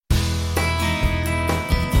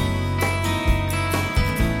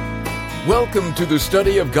Welcome to the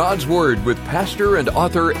study of God's Word with pastor and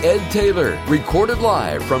author Ed Taylor, recorded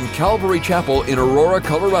live from Calvary Chapel in Aurora,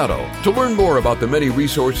 Colorado. To learn more about the many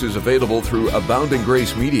resources available through Abounding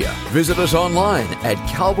Grace Media, visit us online at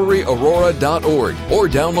calvaryaurora.org or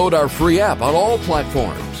download our free app on all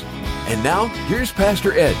platforms. And now, here's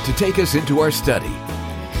Pastor Ed to take us into our study.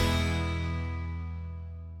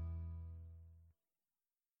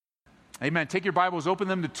 Amen. Take your Bibles, open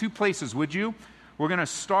them to two places, would you? We're going to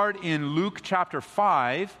start in Luke chapter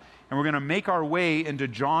 5, and we're going to make our way into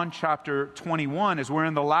John chapter 21, as we're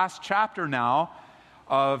in the last chapter now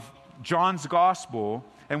of John's Gospel.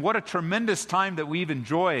 And what a tremendous time that we've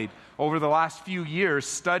enjoyed over the last few years,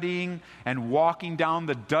 studying and walking down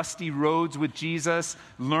the dusty roads with Jesus,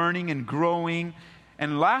 learning and growing.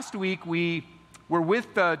 And last week we were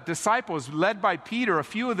with the disciples, led by Peter, a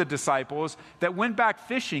few of the disciples, that went back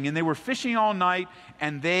fishing, and they were fishing all night,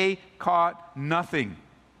 and they caught nothing.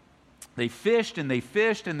 They fished, and they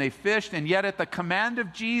fished, and they fished, and yet at the command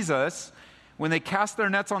of Jesus, when they cast their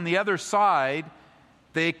nets on the other side,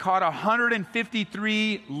 they caught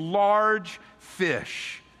 153 large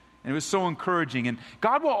fish. And it was so encouraging. And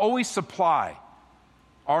God will always supply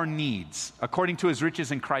our needs according to His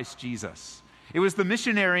riches in Christ Jesus. It was the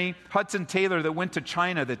missionary Hudson Taylor that went to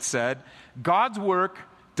China that said, God's work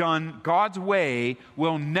done God's way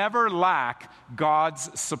will never lack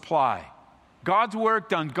God's supply. God's work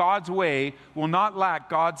done God's way will not lack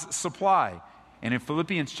God's supply. And in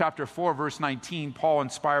Philippians chapter 4, verse 19, Paul,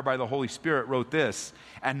 inspired by the Holy Spirit, wrote this,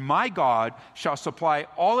 "And my God shall supply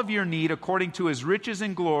all of your need according to His riches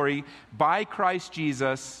and glory by Christ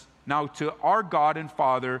Jesus. Now to our God and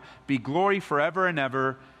Father be glory forever and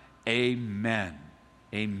ever. Amen."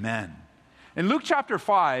 Amen. In Luke chapter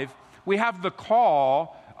 5, we have the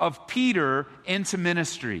call of Peter into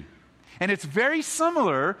ministry. And it's very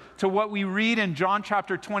similar to what we read in John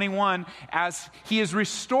chapter 21 as he is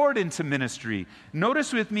restored into ministry.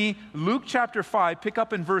 Notice with me, Luke chapter 5, pick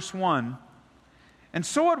up in verse 1. "And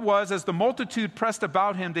so it was, as the multitude pressed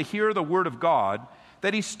about him to hear the word of God,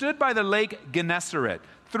 that he stood by the lake Gennesaret."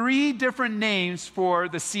 3 different names for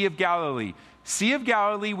the Sea of Galilee. Sea of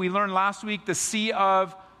Galilee, we learned last week, the Sea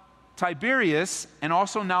of Tiberias, and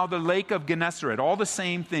also now the Lake of Gennesaret. All the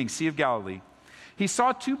same thing, Sea of Galilee. "He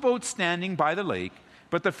saw 2 boats standing by the lake,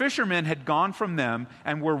 but the fishermen had gone from them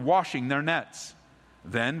and were washing their nets.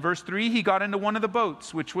 Then," verse 3, "he got into one of the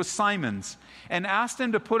boats, which was Simon's, and asked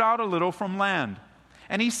him to put out a little from land.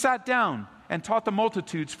 And he sat down and taught the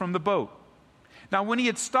multitudes from the boat. Now when he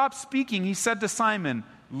had stopped speaking, he said to Simon,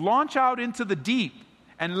 'Launch out into the deep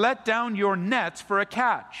and let down your nets for a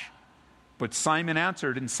catch.' But Simon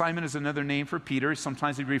answered," and Simon is another name for Peter.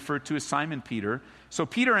 Sometimes he referred to as Simon Peter. "So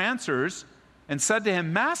Peter answers and said to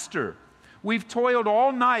him, 'Master, we've toiled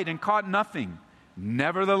all night and caught nothing.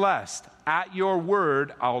 Nevertheless, at your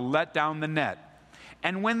word, I'll let down the net.'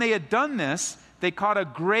 And when they had done this, they caught a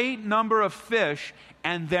great number of fish,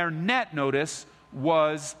 and their net," notice,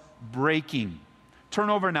 "was breaking."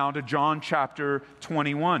 Turn over now to John chapter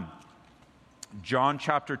 21. John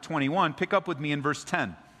chapter 21, pick up with me in verse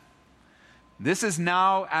 10. This is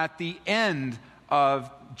now at the end of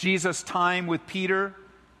Jesus' time with Peter.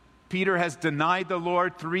 Peter has denied the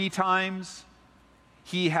Lord 3 times.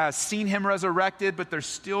 He has seen Him resurrected, but they're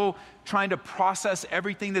still trying to process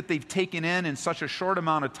everything that they've taken in such a short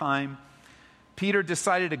amount of time. Peter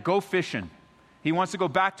decided to go fishing. He wants to go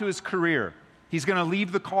back to his career. He's going to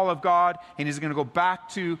leave the call of God, and he's going to go back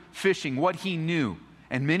to fishing, what he knew.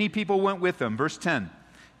 And many people went with him. Verse 10,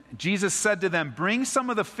 Jesus said to them, "Bring some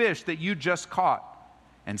of the fish that you just caught."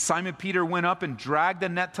 And Simon Peter went up and dragged the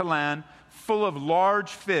net to land, full of large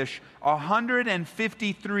fish,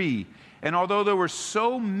 153. And although there were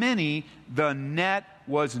so many, the net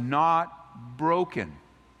was not broken.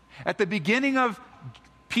 At the beginning of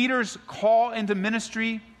Peter's call into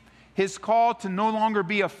ministry, his call to no longer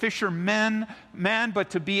be a fisherman, but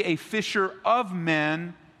to be a fisher of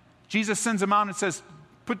men, Jesus sends him out and says,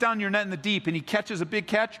 "Put down your net in the deep." And he catches a big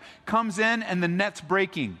catch, comes in, and the net's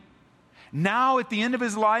breaking. Now at the end of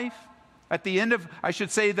his life, at the end of, I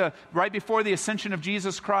should say, right before the ascension of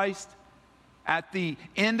Jesus Christ, at the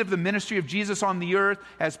end of the ministry of Jesus on the earth,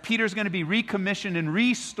 as Peter's going to be recommissioned and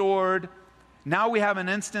restored, now we have an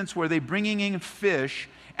instance where they're bringing in fish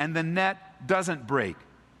and the net doesn't break.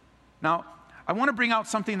 Now, I want to bring out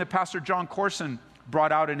something that Pastor John Corson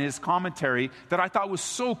brought out in his commentary that I thought was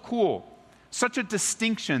so cool. Such a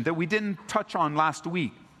distinction that we didn't touch on last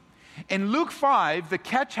week. In Luke 5, the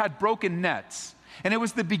catch had broken nets, and it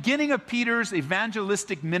was the beginning of Peter's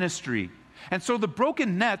evangelistic ministry. And so the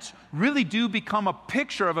broken nets really do become a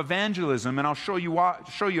picture of evangelism, and I'll show you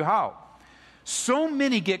how. So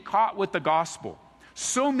many get caught with the gospel.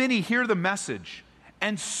 So many hear the message.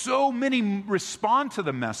 And so many respond to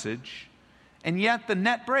the message. And yet the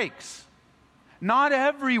net breaks. Not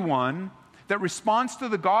everyone that responds to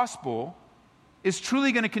the gospel is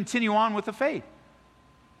truly going to continue on with the faith.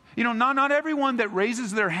 You know, not everyone that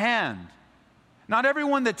raises their hand, not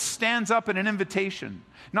everyone that stands up at an invitation,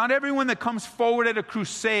 not everyone that comes forward at a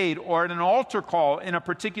crusade or at an altar call in a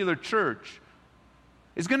particular church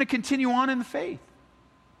is going to continue on in the faith.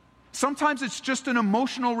 Sometimes it's just an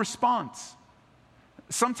emotional response.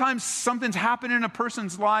 Sometimes something's happened in a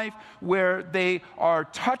person's life where they are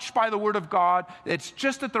touched by the Word of God. It's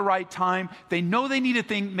just at the right time. They know they need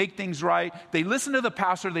to make things right. They listen to the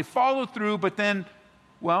pastor. They follow through. But then,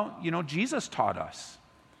 well, you know, Jesus taught us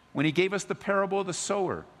when he gave us the parable of the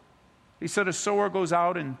sower. He said a sower goes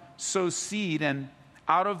out and sows seed. And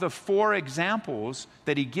out of the 4 examples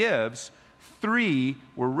that he gives, 3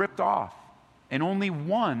 were ripped off. And only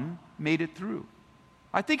 1 made it through.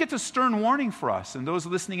 I think it's a stern warning for us and those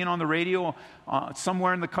listening in on the radio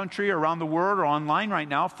somewhere in the country, around the world, or online right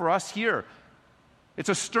now, for us here. It's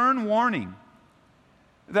a stern warning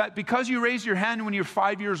that because you raised your hand when you're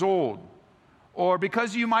 5 years old, or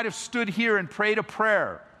because you might have stood here and prayed a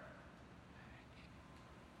prayer,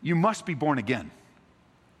 you must be born again.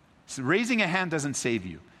 So raising a hand doesn't save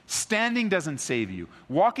you. Standing doesn't save you.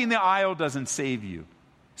 Walking the aisle doesn't save you.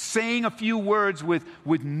 Saying a few words with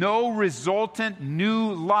no resultant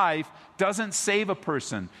new life doesn't save a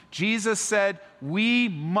person. Jesus said, we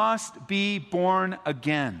must be born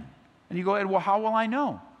again. And you go, well, how will I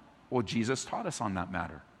know? Well, Jesus taught us on that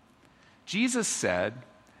matter. Jesus said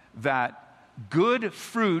that good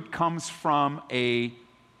fruit comes from a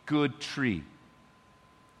good tree.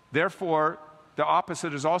 Therefore, the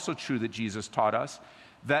opposite is also true that Jesus taught us,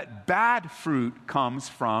 that bad fruit comes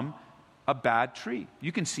from a bad tree.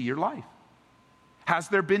 You can see your life. Has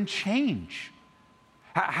there been change?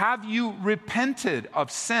 Have you repented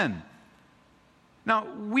of sin? Now,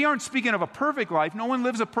 we aren't speaking of a perfect life. No one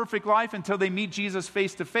lives a perfect life until they meet Jesus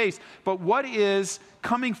face to face. But what is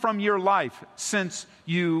coming from your life since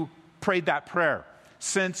you prayed that prayer?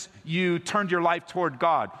 Since you turned your life toward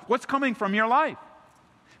God? What's coming from your life?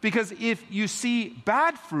 Because if you see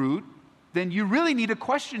bad fruit, then you really need to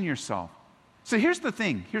question yourself. So here's the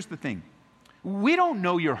thing. We don't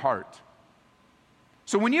know your heart.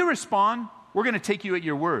 So when you respond, we're going to take you at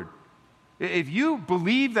your word. If you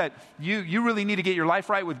believe that you really need to get your life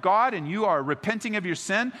right with God and you are repenting of your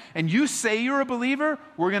sin and you say you're a believer,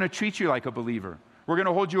 we're going to treat you like a believer. We're going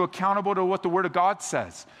to hold you accountable to what the Word of God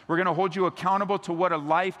says. We're going to hold you accountable to what a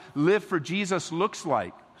life lived for Jesus looks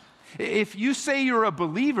like. If you say you're a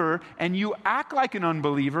believer and you act like an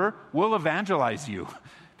unbeliever, we'll evangelize you.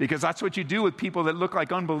 Because that's what you do with people that look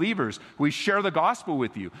like unbelievers. We share the gospel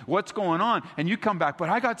with you. What's going on? And you come back, but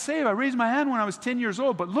I got saved. I raised my hand when I was 10 years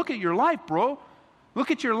old. But look at your life, bro. Look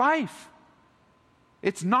at your life.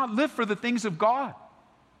 It's not lived for the things of God.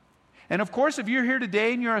 And of course, if you're here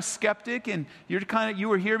today and you're a skeptic and you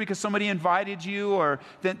were here because somebody invited you, or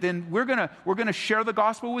then we're gonna share the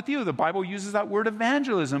gospel with you. The Bible uses that word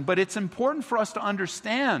evangelism, but it's important for us to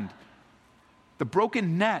understand the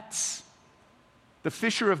broken nets, the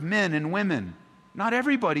fisher of men and women. Not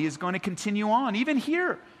everybody is going to continue on. Even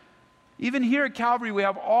here at Calvary, we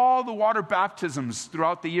have all the water baptisms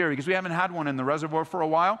throughout the year because we haven't had one in the reservoir for a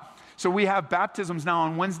while. So we have baptisms now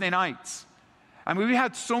on Wednesday nights. I mean, we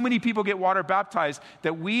had so many people get water baptized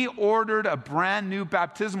that we ordered a brand new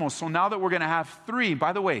baptismal. So now that we're going to have 3,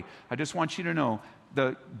 by the way, I just want you to know,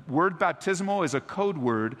 the word baptismal is a code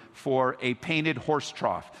word for a painted horse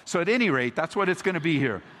trough. So at any rate, that's what it's going to be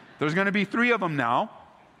here. There's going to be 3 of them now.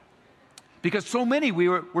 Because so many,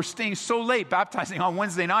 we're staying so late baptizing on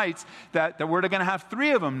Wednesday nights that we're going to have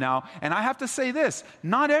 3 of them now. And I have to say this,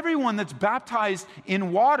 not everyone that's baptized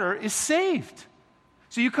in water is saved.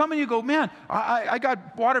 So you come and you go, man, I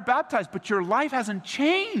got water baptized, but your life hasn't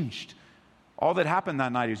changed. All that happened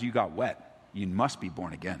that night is you got wet. You must be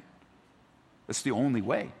born again. That's the only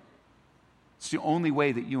way. It's the only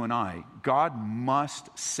way that you and I, God must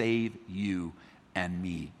save you and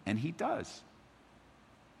me. And he does.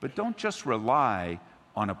 But don't just rely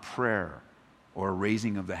on a prayer or a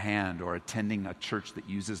raising of the hand or attending a church that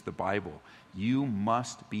uses the Bible. You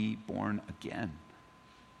must be born again.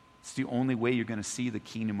 It's the only way you're going to see the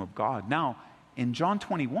kingdom of God. Now, in John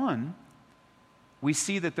 21, we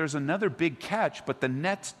see that there's another big catch, but the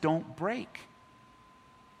nets don't break.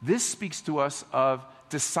 This speaks to us of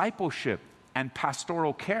discipleship and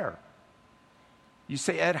pastoral care. You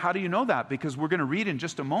say, Ed, how do you know that? Because we're going to read in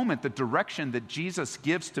just a moment the direction that Jesus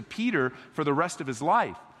gives to Peter for the rest of his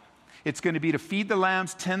life. It's going to be to feed the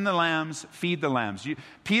lambs, tend the lambs, feed the lambs.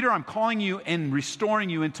 Peter, I'm calling you and restoring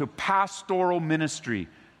you into pastoral ministry.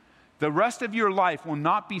 The rest of your life will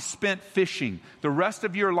not be spent fishing. The rest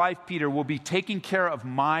of your life, Peter, will be taking care of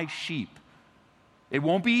my sheep. It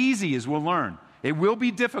won't be easy, as we'll learn. It will be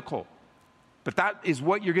difficult. But that is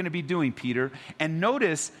what you're going to be doing, Peter. And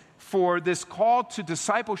notice, for this call to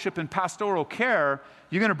discipleship and pastoral care,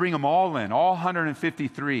 you're going to bring them all in, all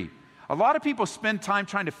 153. A lot of people spend time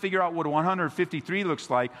trying to figure out what 153 looks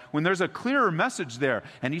like when there's a clearer message there.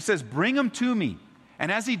 And he says, bring them to me.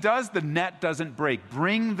 And as he does, the net doesn't break.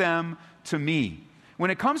 Bring them to me.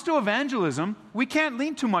 When it comes to evangelism, we can't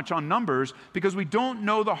lean too much on numbers because we don't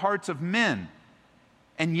know the hearts of men.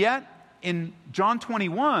 And yet, in John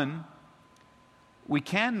 21, we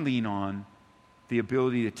can lean on the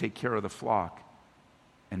ability to take care of the flock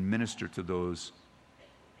and minister to those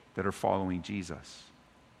that are following Jesus.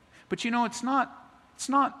 But it's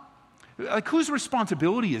not, like, whose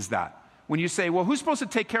responsibility is that? When you say, well, who's supposed to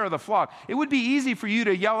take care of the flock? It would be easy for you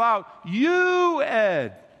to yell out, you,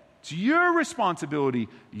 Ed. It's your responsibility.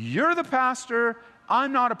 You're the pastor.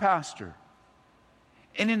 I'm not a pastor.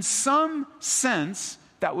 And in some sense,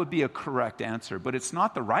 that would be a correct answer, but it's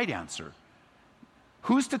not the right answer.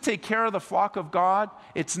 Who's to take care of the flock of God?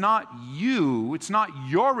 It's not you. It's not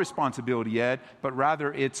your responsibility, Ed, but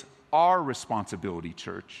rather it's our responsibility,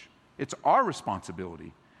 church. It's our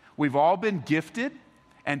responsibility. We've all been gifted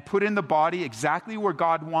and put in the body exactly where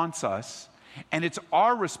God wants us, and it's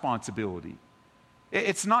our responsibility.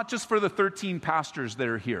 It's not just for the 13 pastors that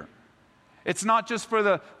are here. It's not just for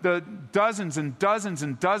the dozens and dozens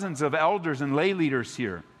and dozens of elders and lay leaders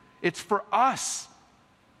here. It's for us.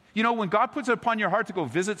 When God puts it upon your heart to go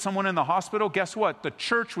visit someone in the hospital, guess what? The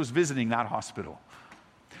church was visiting that hospital.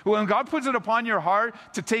 When God puts it upon your heart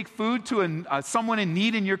to take food to someone in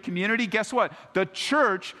need in your community, guess what? The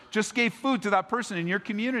church just gave food to that person in your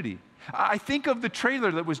community. I think of the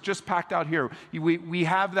trailer that was just packed out here. We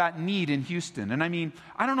have that need in Houston. And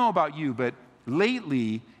I don't know about you, but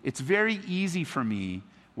lately it's very easy for me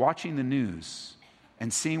watching the news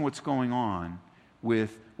and seeing what's going on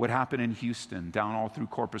with what happened in Houston, down all through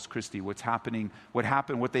Corpus Christi, what happened,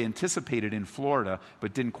 what they anticipated in Florida,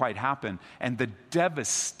 but didn't quite happen, and the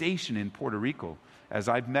devastation in Puerto Rico. As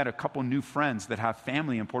I've met a couple new friends that have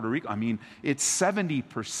family in Puerto Rico, it's 70%.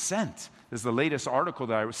 This is the latest article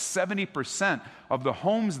that 70% of the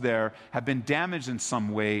homes there have been damaged in some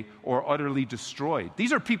way or utterly destroyed.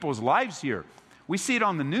 These are people's lives here. We see it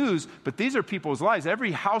on the news, but these are people's lives.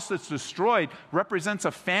 Every house that's destroyed represents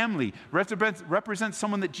a family, represents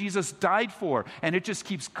someone that Jesus died for. And it just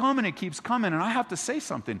keeps coming, And I have to say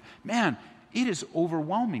something. Man, it is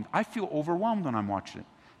overwhelming. I feel overwhelmed when I'm watching it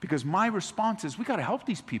because my response is, we got to help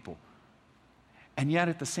these people. And yet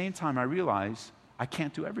at the same time, I realize I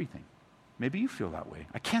can't do everything. Maybe you feel that way.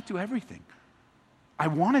 I can't do everything. I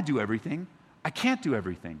want to do everything. I can't do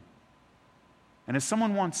everything. And as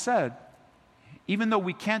someone once said, even though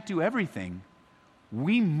we can't do everything,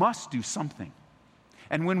 we must do something.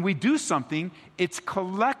 And when we do something, it's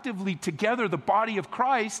collectively together, the body of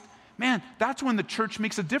Christ. Man, that's when the church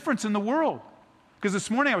makes a difference in the world. Because this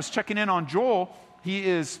morning I was checking in on Joel. He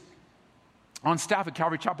is on staff at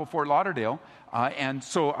Calvary Chapel, Fort Lauderdale. And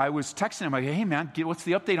so I was texting him, like, hey man, what's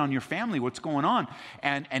the update on your family? What's going on?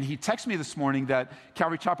 And he texted me this morning that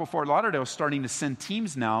Calvary Chapel, Fort Lauderdale is starting to send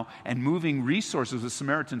teams now and moving resources with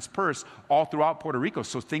Samaritan's Purse all throughout Puerto Rico.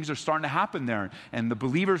 So things are starting to happen there. And the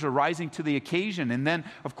believers are rising to the occasion. And then,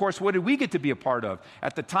 of course, what did we get to be a part of?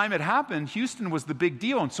 At the time it happened, Houston was the big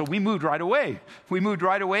deal. And so we moved right away.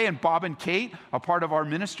 And Bob and Kate, a part of our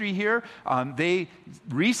ministry here, they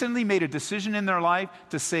recently made a decision in their life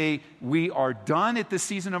to say, we are done at this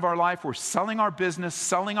season of our life. We're selling our business,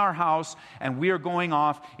 selling our house, and we are going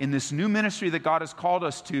off in this new ministry that God has called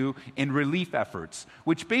us to in relief efforts,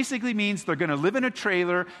 which basically means they're going to live in a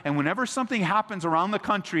trailer, and whenever something happens around the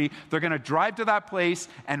country, they're going to drive to that place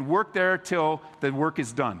and work there till the work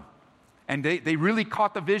is done. And they really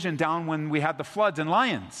caught the vision down when we had the floods in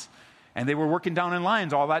Lyons. And they were working down in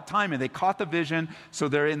Lyons all that time, and they caught the vision. So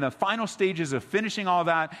they're in the final stages of finishing all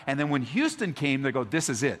that. And then when Houston came, they go, this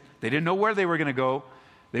is it. They didn't know where they were going to go.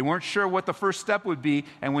 They weren't sure what the first step would be.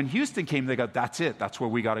 And when Houston came, they go, that's it. That's where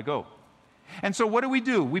we got to go. And so what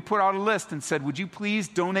do? We put out a list and said, would you please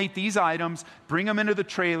donate these items, bring them into the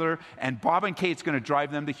trailer, and Bob and Kate's going to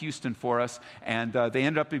drive them to Houston for us. And they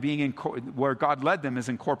ended up being where God led them is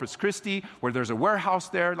in Corpus Christi, where there's a warehouse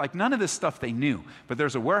there. Like none of this stuff they knew, but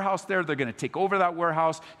there's a warehouse there. They're going to take over that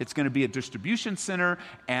warehouse. It's going to be a distribution center,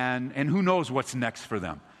 and who knows what's next for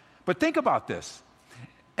them. But think about this.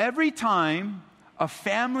 Every time a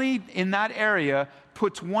family in that area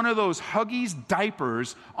puts one of those Huggies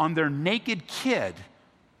diapers on their naked kid,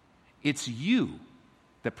 it's you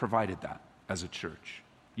that provided that as a church.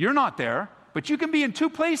 You're not there, but you can be in two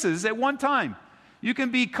places at one time. You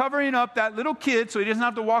can be covering up that little kid so he doesn't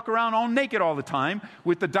have to walk around all naked all the time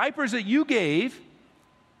with the diapers that you gave,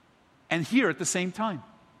 and here at the same time.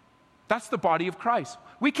 That's the body of Christ.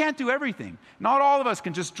 We can't do everything. Not all of us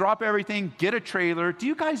can just drop everything, get a trailer. Do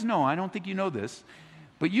you guys know, I don't think you know this,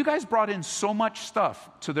 but you guys brought in so much stuff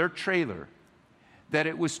to their trailer that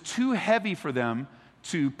it was too heavy for them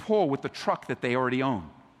to pull with the truck that they already own.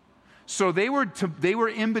 So they were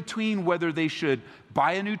in between whether they should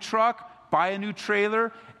buy a new truck, buy a new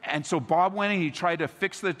trailer. And so Bob went and he tried to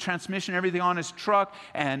fix the transmission, everything on his truck,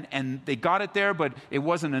 and they got it there, but it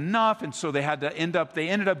wasn't enough, and so they ended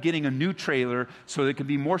up getting a new trailer so it could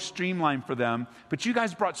be more streamlined for them. But you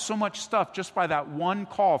guys brought so much stuff just by that one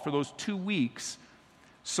call for those 2 weeks,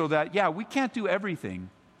 so that, yeah, we can't do everything,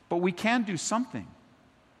 but we can do something.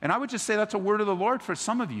 And I would just say that's a word of the Lord for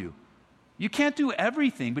some of you. You can't do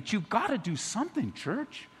everything, but you've got to do something,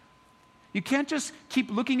 church. You can't just keep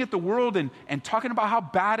looking at the world and talking about how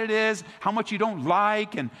bad it is, how much you don't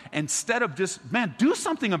like, and instead of just, do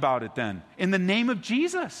something about it then, in the name of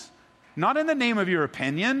Jesus. Not in the name of your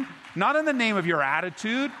opinion, not in the name of your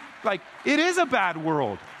attitude. Like, it is a bad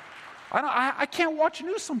world. I can't watch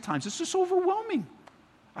news sometimes. It's just overwhelming.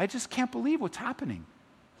 I just can't believe what's happening.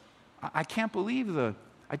 I can't believe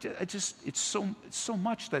it's so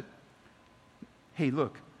much that, hey,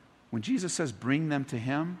 look, when Jesus says bring them to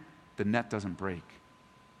him, the net doesn't break.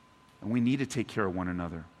 And we need to take care of one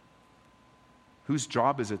another. Whose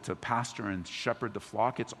job is it to pastor and shepherd the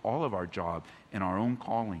flock? It's all of our job in our own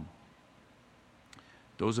calling.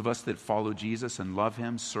 Those of us that follow Jesus and love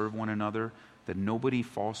him, serve one another, that nobody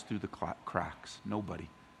falls through the cracks. Nobody.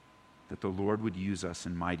 That the Lord would use us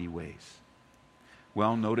in mighty ways.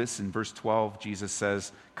 Well, notice in verse 12, Jesus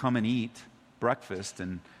says, come and eat breakfast.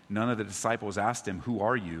 And none of the disciples asked him, who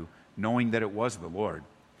are you? Knowing that it was the Lord.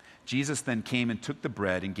 Jesus then came and took the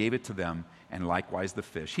bread and gave it to them, and likewise the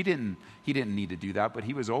fish. He didn't need to do that, but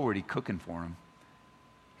he was already cooking for them.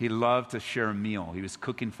 He loved to share a meal. He was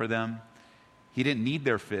cooking for them. He didn't need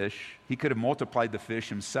their fish. He could have multiplied the fish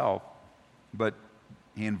himself, but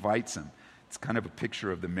he invites them. It's kind of a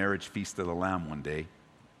picture of the marriage feast of the Lamb one day.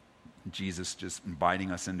 Jesus just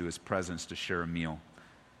inviting us into his presence to share a meal.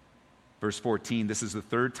 Verse 14, this is the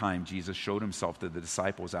third time Jesus showed himself to the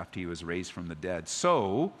disciples after he was raised from the dead.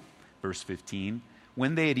 So, verse 15,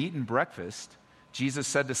 when they had eaten breakfast, Jesus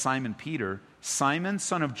said to Simon Peter, Simon,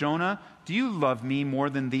 son of Jonah, do you love me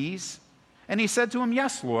more than these? And he said to him,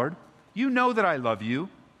 yes, Lord, you know that I love you.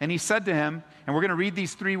 And he said to him, and we're going to read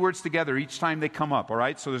these three words together each time they come up, all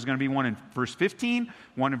right? So there's going to be one in verse 15,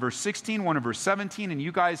 one in verse 16, one in verse 17, and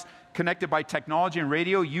you guys connected by technology and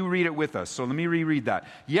radio, you read it with us. So let me reread that.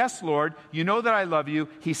 Yes, Lord, you know that I love you.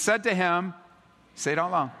 He said to him, say it out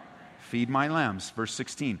loud, feed my lambs. Verse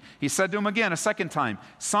 16. He said to him again a second time,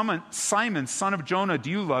 Simon, son of Jonah, do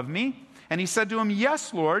you love me? And he said to him,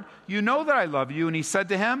 yes, Lord, you know that I love you. And he said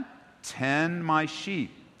to him, tend my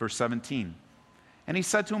sheep. Verse 17. And he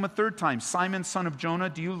said to him a third time, Simon, son of Jonah,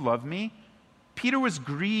 do you love me? Peter was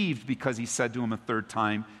grieved because he said to him a third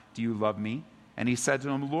time, do you love me? And he said to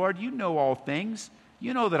him, Lord, you know all things.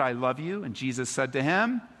 You know that I love you. And Jesus said to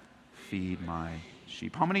him, feed my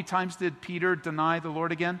sheep. How many times did Peter deny the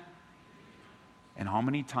Lord again? And how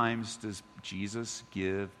many times does Jesus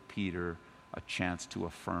give Peter a chance to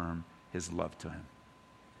affirm his love to him?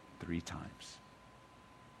 3 times.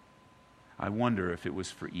 I wonder if it was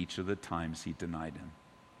for each of the times he denied him.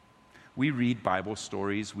 We read Bible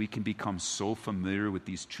stories. We can become so familiar with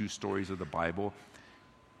these true stories of the Bible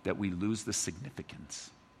that we lose the significance.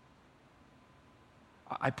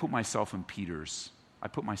 I put myself in Peter's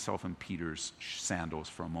sandals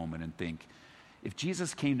for a moment and think, if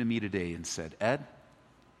Jesus came to me today and said, Ed,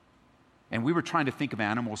 and we were trying to think of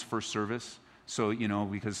animals first service, so,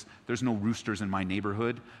 because there's no roosters in my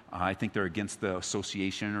neighborhood. I think they're against the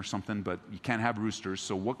association or something, but you can't have roosters.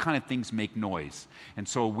 So what kind of things make noise? And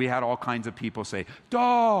so we had all kinds of people say,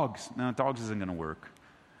 dogs. No, dogs isn't going to work.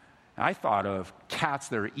 I thought of cats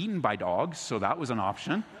that are eaten by dogs, so that was an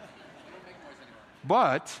option.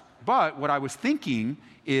 But what I was thinking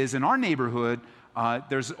is in our neighborhood,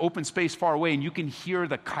 there's open space far away, and you can hear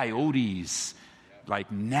the coyotes, like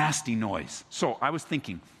nasty noise. So I was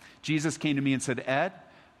thinking, Jesus came to me and said, Ed,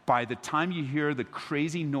 by the time you hear the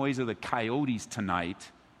crazy noise of the coyotes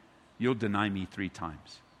tonight, you'll deny me 3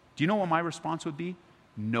 times. Do you know what my response would be?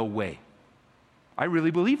 No way. I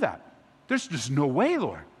really believe that. There's just no way,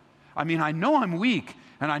 Lord. I mean, I know I'm weak,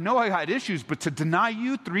 and I know I had issues, but to deny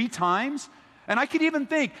you 3 times? And I could even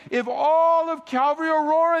think, if all of Calvary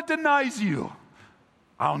Aurora denies you,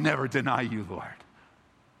 I'll never deny you, Lord.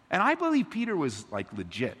 And I believe Peter was like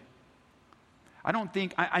legit.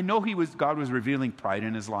 I know God was revealing pride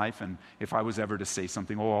in his life, and if I was ever to say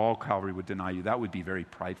something, all Calvary would deny you, that would be very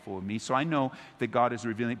prideful of me. So I know that God is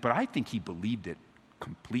revealing, but I think he believed it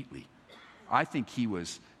completely. I think he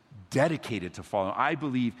was dedicated to follow. I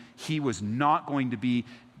believe he was not going to be,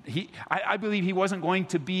 I believe he wasn't going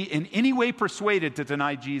to be in any way persuaded to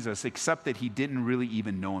deny Jesus, except that he didn't really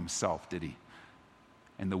even know himself, did he?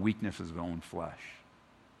 And the weakness of his own flesh.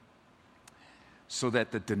 So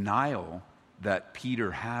that the denial that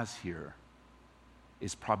Peter has here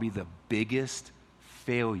is probably the biggest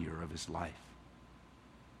failure of his life.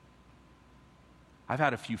 I've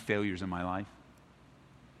had a few failures in my life.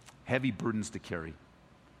 Heavy burdens to carry.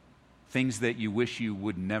 Things that you wish you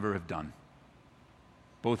would never have done.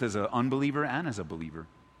 Both as an unbeliever and as a believer.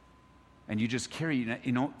 And you just carry,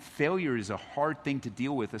 failure is a hard thing to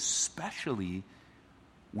deal with, especially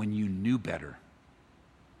when you knew better.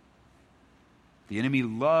 The enemy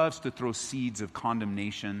loves to throw seeds of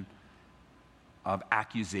condemnation, of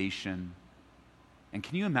accusation. And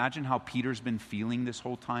can you imagine how Peter's been feeling this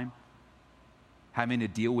whole time? Having to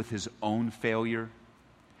deal with his own failure,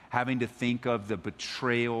 having to think of the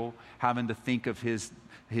betrayal, having to think of his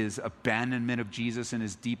abandonment of Jesus in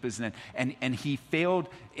his deepest, and he failed.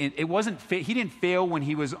 He didn't fail when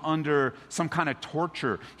he was under some kind of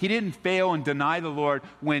torture. He didn't fail and deny the Lord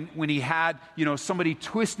when he had somebody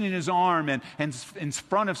twisting his arm and in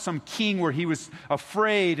front of some king where he was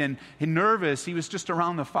afraid and nervous. He was just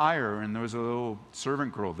around the fire and there was a little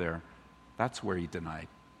servant girl there. That's where he denied.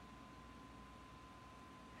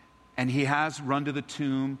 And he has run to the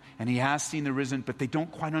tomb, and he has seen the risen, but they don't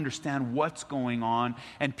quite understand what's going on.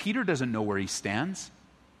 And Peter doesn't know where he stands.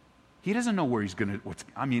 He doesn't know where he's going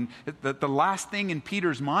to. The last thing in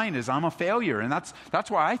Peter's mind is, I'm a failure. And that's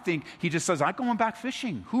why I think he just says, I'm going back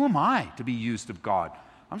fishing. Who am I to be used of God?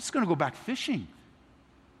 I'm just going to go back fishing.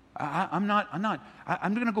 I'm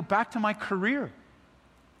going to go back to my career.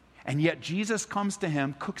 And yet Jesus comes to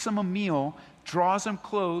him, cooks him a meal, draws him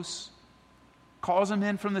close, calls him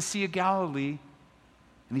in from the Sea of Galilee,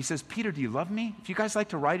 and he says, Peter, do you love me? If you guys like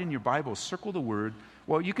to write in your Bible, circle the word.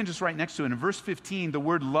 Well, you can just write next to it. In verse 15, the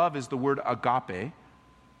word love is the word agape.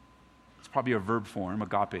 It's probably a verb form,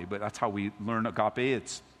 agape, but that's how we learn agape.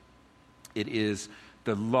 It is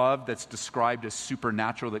the love that's described as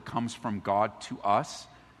supernatural that comes from God to us.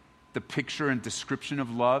 The picture and description of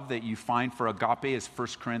love that you find for agape is 1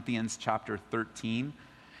 Corinthians chapter 13.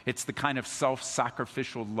 It's the kind of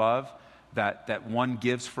self-sacrificial love that one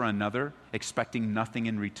gives for another, expecting nothing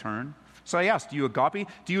in return. So I asked, do you agape?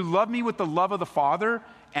 Do you love me with the love of the Father?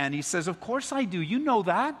 And he says, of course I do. You know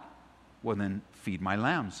that. Well, then feed my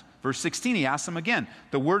lambs. Verse 16, he asks him again.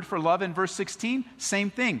 The word for love in verse 16,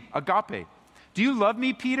 same thing, agape. Do you love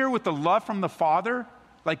me, Peter, with the love from the Father?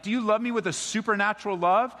 Like, do you love me with a supernatural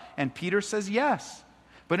love? And Peter says yes.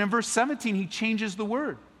 But in verse 17, he changes the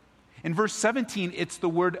word. In verse 17, it's the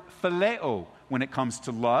word phileo when it comes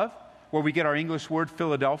to love, where we get our English word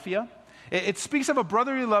Philadelphia. It speaks of a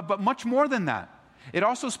brotherly love, but much more than that. It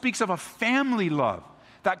also speaks of a family love,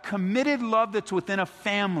 that committed love that's within a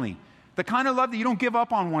family, the kind of love that you don't give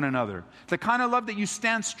up on one another, the kind of love that you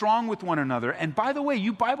stand strong with one another. And by the way,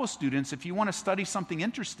 you Bible students, if you want to study something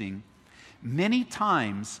interesting, many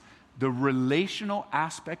times the relational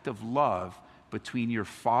aspect of love between your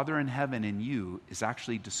Father in heaven and you is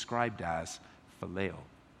actually described as phileo.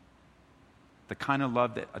 The kind of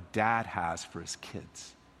love that a dad has for his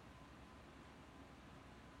kids.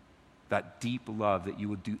 That deep love that you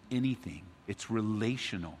would do anything. It's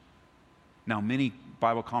relational. Now, many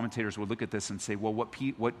Bible commentators will look at this and say, well,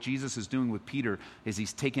 what Jesus is doing with Peter is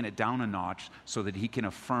he's taking it down a notch so that he can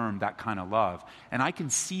affirm that kind of love. And I can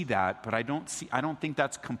see that, but I don't think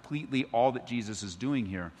that's completely all that Jesus is doing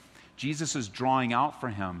here. Jesus is drawing out for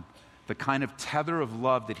him the kind of tether of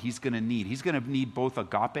love that he's going to need. He's going to need both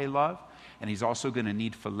agape love, and he's also going to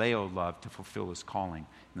need phileo love to fulfill his calling.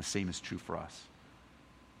 And the same is true for us.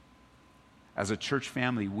 As a church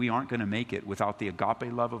family, we aren't going to make it without the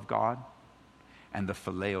agape love of God and the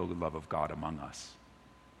phileo love of God among us.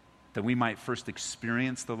 That we might first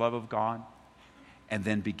experience the love of God and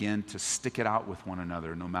then begin to stick it out with one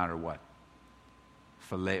another no matter what.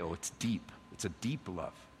 Phileo, it's deep. It's a deep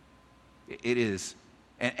love. It is.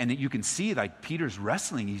 And you can see, like, Peter's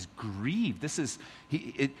wrestling. He's grieved.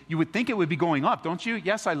 You would think it would be going up, don't you?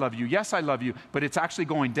 Yes, I love you. Yes, I love you. But it's actually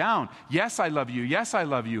going down. Yes, I love you. Yes, I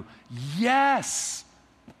love you. Yes,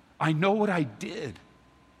 I know what I did.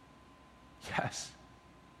 Yes.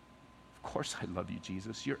 Of course I love you,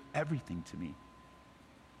 Jesus. You're everything to me.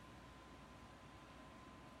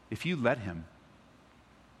 If you let him,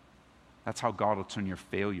 that's how God will turn your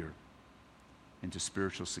failure into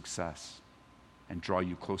spiritual success and draw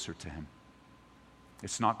you closer to him.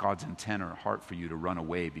 It's not God's intent or heart for you to run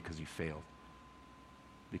away because you failed,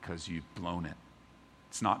 because you've blown it.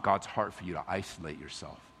 It's not God's heart for you to isolate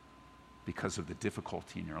yourself because of the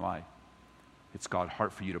difficulty in your life. It's God's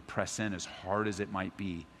heart for you to press in as hard as it might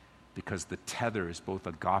be, because the tether is both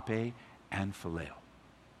agape and phileo.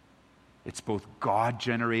 It's both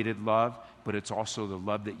God-generated love, but it's also the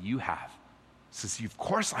love that you have. It says, of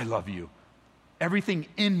course I love you. Everything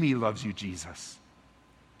in me loves you, Jesus.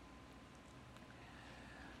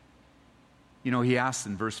 You know, he asks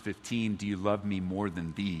in verse 15, do you love me more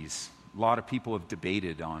than these? A lot of people have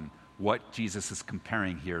debated on what Jesus is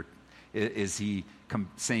comparing here. Is he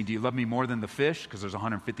saying, do you love me more than the fish? Because there's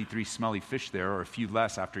 153 smelly fish there, or a few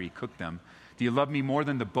less after he cooked them. Do you love me more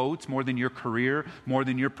than the boats, more than your career, more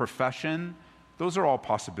than your profession? Those are all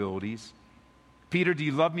possibilities. Peter, do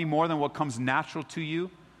you love me more than what comes natural to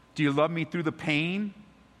you? Do you love me through the pain?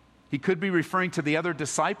 He could be referring to the other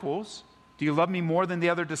disciples. Do you love me more than the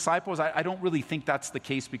other disciples? I don't really think that's the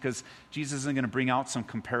case, because Jesus isn't going to bring out some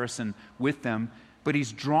comparison with them, but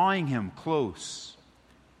he's drawing him close.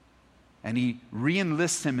 And he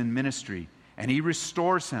re-enlists him in ministry, and he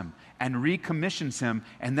restores him and recommissions him.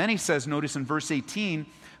 And then he says, notice in verse 18,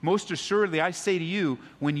 most assuredly I say to you,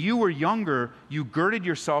 when you were younger, you girded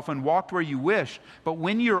yourself and walked where you wished. But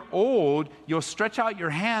when you're old, you'll stretch out your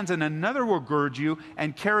hands and another will gird you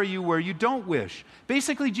and carry you where you don't wish.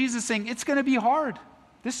 Basically, Jesus is saying, it's going to be hard.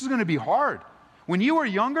 This is going to be hard. When you were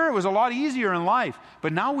younger, it was a lot easier in life.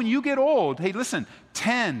 But now when you get old, hey, listen,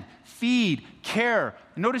 tend, feed, care.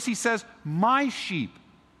 Notice he says, my sheep.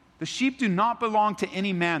 The sheep do not belong to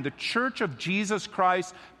any man. The church of Jesus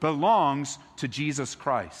Christ belongs to Jesus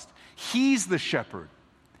Christ. He's the shepherd.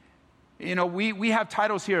 You know, we have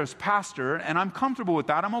titles here as pastor, and I'm comfortable with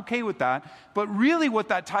that. I'm okay with that. But really what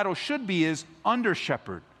that title should be is under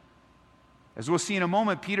shepherd. As we'll see in a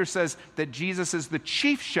moment, Peter says that Jesus is the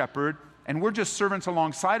chief shepherd, and we're just servants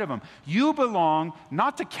alongside of him. You belong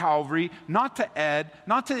not to Calvary, not to Ed,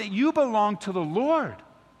 you belong to the Lord.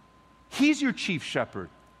 He's your chief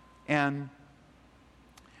shepherd. And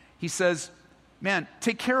he says, man,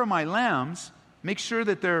 take care of my lambs, make sure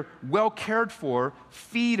that they're well cared for,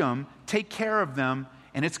 feed them, take care of them,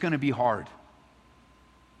 and it's going to be hard.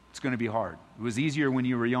 It's going to be hard. It was easier when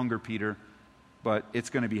you were younger, Peter, but it's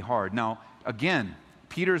going to be hard. Now, again,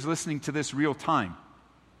 Peter's listening to this real time.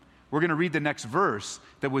 We're going to read the next verse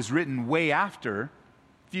that was written way after,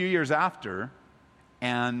 a few years after,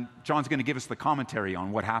 and John's going to give us the commentary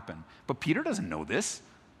on what happened. But Peter doesn't know this.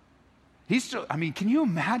 Can you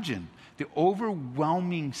imagine the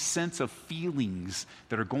overwhelming sense of feelings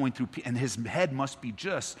that are going through, and his head must be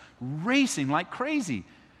just racing like crazy.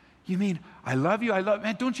 You mean, I love you,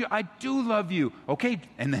 man, don't you? I do love you. Okay,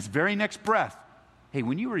 and this very next breath, hey,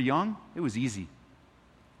 when you were young, it was easy.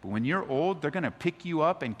 But when you're old, they're going to pick you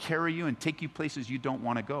up and carry you and take you places you don't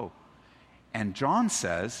want to go. And John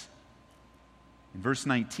says, in verse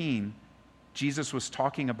 19, Jesus was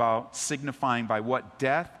talking about signifying by what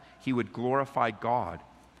death he would glorify God.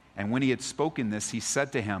 And when he had spoken this, he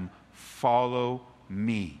said to him, follow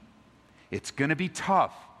me. It's going to be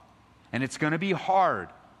tough, and it's going to be hard,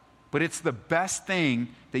 but it's the best thing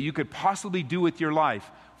that you could possibly do with your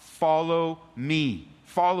life. Follow me.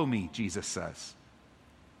 Follow me, Jesus says.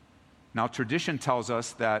 Now, tradition tells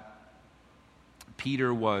us that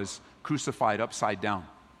Peter was crucified upside down,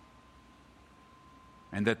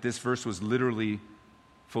 and that this verse was literally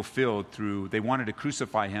fulfilled through, they wanted to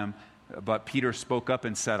crucify him, but Peter spoke up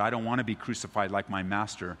and said, I don't want to be crucified like my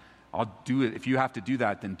master. I'll do it. If you have to do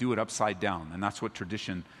that, then do it upside down. And that's what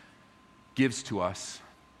tradition gives to us.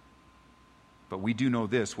 But we do know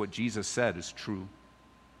this, what Jesus said is true.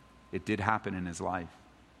 It did happen in his life.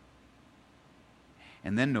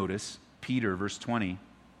 And then notice, Peter, verse 20,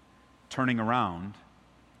 turning around,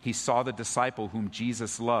 he saw the disciple whom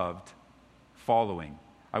Jesus loved following.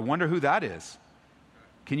 I wonder who that is.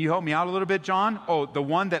 Can you help me out a little bit, John? Oh, the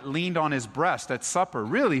one that leaned on his breast at supper.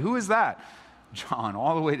 Really? Who is that? John,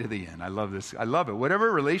 all the way to the end. I love this. I love it.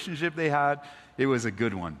 Whatever relationship they had, it was a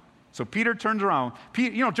good one. So Peter turns around.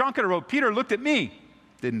 John could have wrote, Peter looked at me.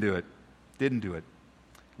 Didn't do it.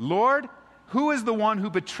 Lord, who is the one who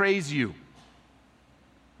betrays you?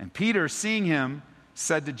 And Peter, seeing him,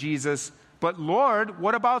 said to Jesus, but Lord,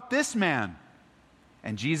 what about this man?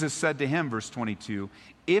 And Jesus said to him, verse 22,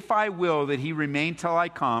 if I will that he remain till I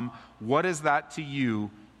come, what is that to you?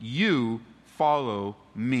 You follow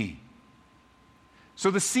me. So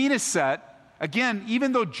the scene is set. Again,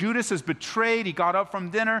 even though Judas is betrayed, he got up from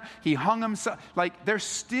dinner, he hung himself. Like, they're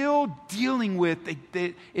still dealing with,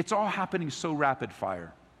 it's all happening so rapid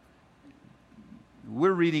fire.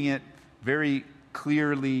 We're reading it very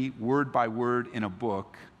clearly, word by word in a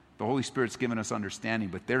book. The Holy Spirit's given us understanding,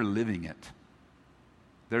 but they're living it.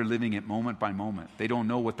 They're living it moment by moment. They don't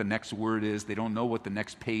know what the next word is. They don't know what the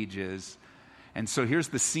next page is. And so here's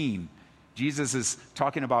the scene. Jesus is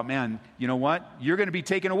talking about, man, you know what? You're going to be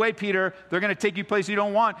taken away, Peter. They're going to take you places you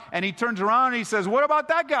don't want. And he turns around and he says, what about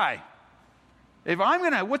that guy?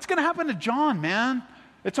 What's going to happen to John, man?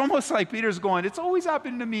 It's almost like Peter's going, it's always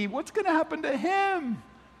happened to me. What's going to happen to him?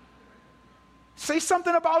 Say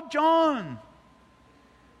something about John.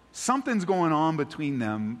 Something's going on between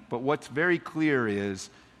them, but what's very clear is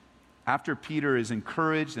after Peter is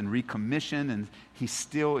encouraged and recommissioned, and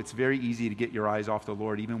it's very easy to get your eyes off the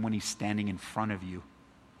Lord even when he's standing in front of you.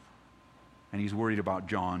 And he's worried about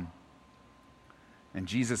John. And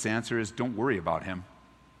Jesus' answer is, don't worry about him.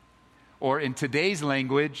 Or in today's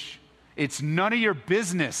language, it's none of your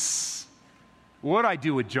business what I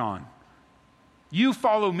do with John. You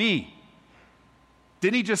follow me.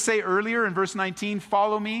 Didn't he just say earlier in verse 19,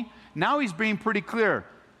 follow me? Now he's being pretty clear.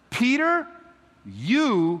 Peter,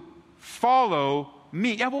 you follow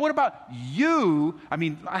me. Yeah, but what about you? I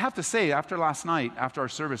mean, I have to say, after last night, after our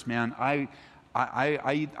service, man, I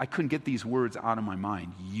couldn't get these words out of my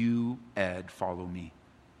mind. You, Ed, follow me.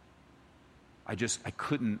 I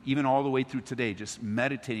couldn't, even all the way through today, just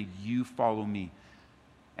meditating, you follow me.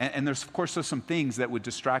 And there's some things that would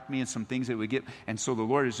distract me and some things that would get, and so the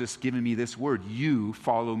Lord has just given me this word, you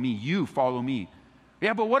follow me, you follow me.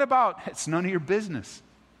 Yeah, but what about, it's none of your business.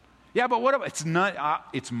 Yeah, but what about,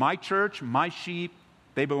 it's my church, my sheep,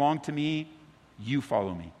 they belong to me, you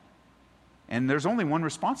follow me. And there's only one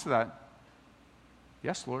response to that.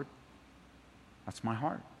 Yes, Lord, that's my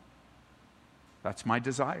heart. That's my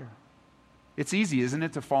desire. It's easy, isn't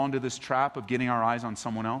it, to fall into this trap of getting our eyes on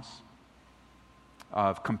someone else?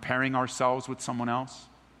 Of comparing ourselves with someone else.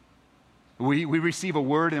 We receive a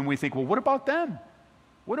word and we think, well, what about them?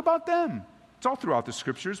 What about them? It's all throughout the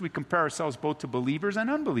scriptures. We compare ourselves both to believers and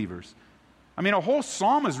unbelievers. I mean, a whole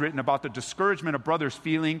psalm is written about the discouragement a brother's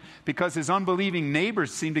feeling because his unbelieving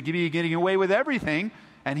neighbors seem to be getting away with everything,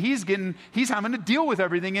 and he's having to deal with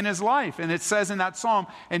everything in his life. And it says in that psalm,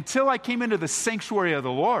 until I came into the sanctuary of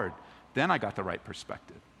the Lord, then I got the right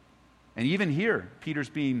perspective. And even here, Peter's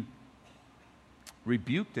being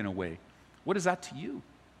rebuked in a way. What is that to you?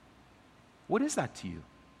 What is that to you?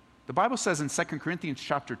 The Bible says in 2 Corinthians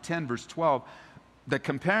chapter 10, verse 12, that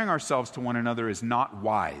comparing ourselves to one another is not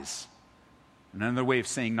wise. Another way of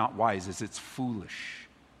saying not wise is it's foolish.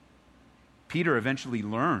 Peter eventually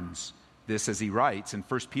learns this as he writes in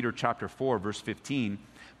 1 Peter chapter 4, verse 15,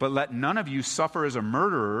 but let none of you suffer as a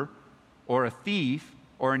murderer or a thief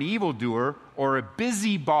or an evildoer or a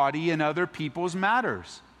busybody in other people's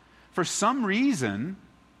matters. For some reason,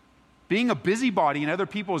 being a busybody in other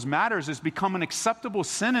people's matters has become an acceptable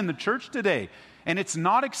sin in the church today. And it's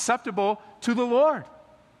not acceptable to the Lord.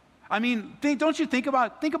 I mean, don't you think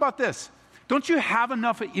about this. Don't you have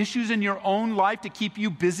enough issues in your own life to keep you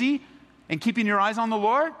busy and keeping your eyes on the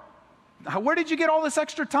Lord? Where did you get all this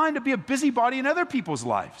extra time to be a busybody in other people's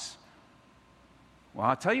lives? Well,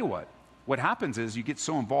 I'll tell you what. What happens is you get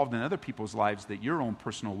so involved in other people's lives that your own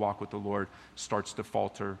personal walk with the Lord starts to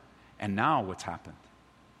falter. And now what's happened?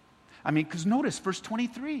 I mean, because notice verse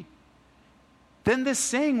 23. Then this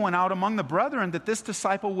saying went out among the brethren that this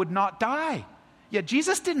disciple would not die. Yet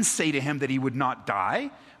Jesus didn't say to him that he would not die,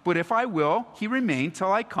 but if I will, he remain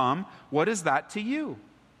till I come. What is that to you?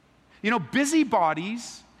 You know,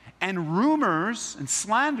 busybodies and rumors and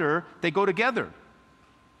slander, they go together.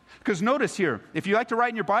 Because notice here, if you like to write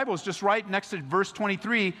in your Bibles, just write next to verse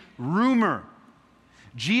 23, rumor.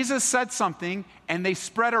 Jesus said something, and they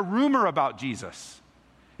spread a rumor about Jesus.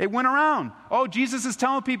 It went around. Oh, Jesus is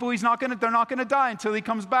telling people they're not going to die until he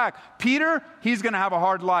comes back. Peter, he's going to have a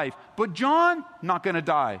hard life. But John, not going to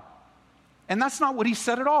die. And that's not what he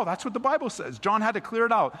said at all. That's what the Bible says. John had to clear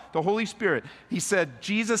it out. The Holy Spirit. He said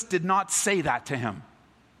Jesus did not say that to him.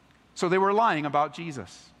 So they were lying about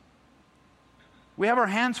Jesus. We have our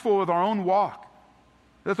hands full with our own walk.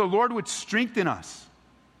 That the Lord would strengthen us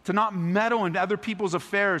to not meddle in other people's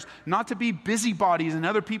affairs, not to be busybodies in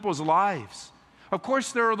other people's lives. Of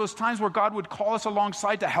course, there are those times where God would call us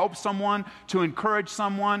alongside to help someone, to encourage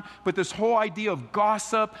someone, but this whole idea of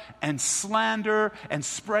gossip and slander and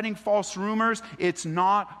spreading false rumors, it's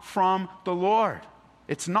not from the Lord.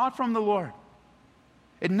 It's not from the Lord.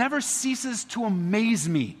 It never ceases to amaze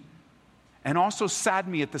me and also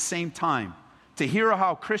sadden me at the same time to hear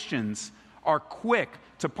how Christians are quick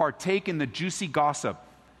to partake in the juicy gossip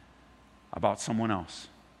about someone else.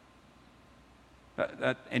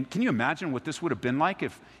 And can you imagine what this would have been like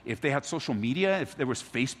if they had social media, if there was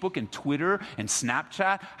Facebook and Twitter and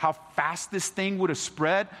Snapchat, how fast this thing would have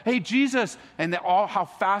spread? Hey, Jesus, and how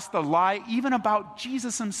fast the lie, even about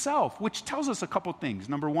Jesus himself, which tells us a couple things.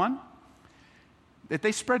 Number one, if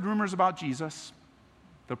they spread rumors about Jesus,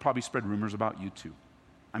 they'll probably spread rumors about you too.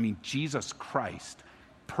 I mean, Jesus Christ,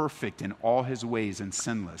 perfect in all his ways and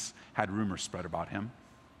sinless, had rumors spread about him.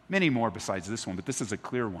 Many more besides this one, but this is a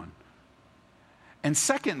clear one. And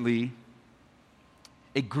secondly,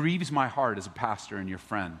 it grieves my heart as a pastor and your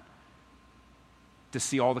friend to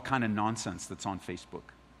see all the kind of nonsense that's on Facebook.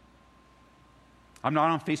 I'm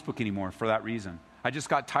not on Facebook anymore for that reason. I just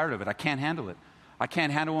got tired of it. I can't handle it. I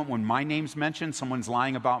can't handle it when my name's mentioned, someone's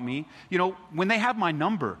lying about me. You know, when they have my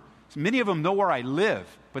number, many of them know where I live,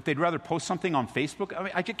 but they'd rather post something on Facebook. I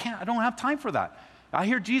mean, I don't have time for that. I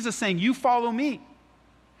hear Jesus saying, you follow me.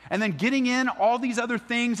 And then getting in all these other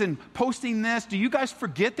things and posting this. Do you guys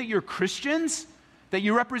forget that you're Christians? That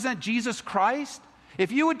you represent Jesus Christ?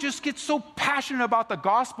 If you would just get so passionate about the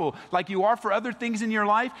gospel like you are for other things in your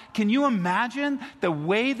life, can you imagine the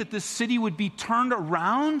way that this city would be turned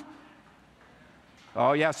around?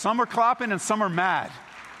 Oh yeah, some are clapping and some are mad.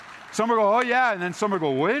 Some are go, oh yeah, and then some are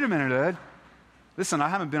go, wait a minute, Ed. Listen, I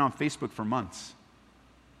haven't been on Facebook for months.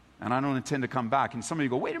 And I don't intend to come back. And somebody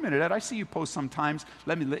go, wait a minute, Ed, I see you post sometimes.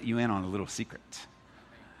 Let me let you in on a little secret.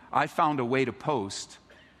 I found a way to post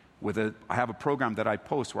I have a program that I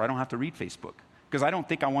post where I don't have to read Facebook. Because I don't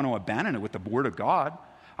think I want to abandon it with the Word of God.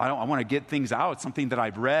 I want to get things out, something that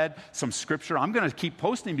I've read, some scripture. I'm going to keep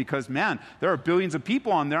posting because, man, there are billions of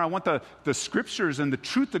people on there. I want the scriptures and the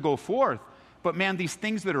truth to go forth. But, man, these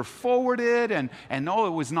things that are forwarded and no,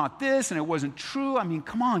 it was not this and it wasn't true. I mean,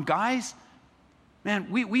 come on, guys.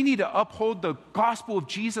 Man, we need to uphold the gospel of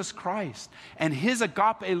Jesus Christ and his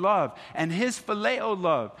agape love and his phileo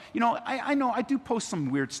love. You know, I know I do post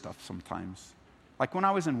some weird stuff sometimes. Like when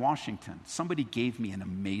I was in Washington, somebody gave me an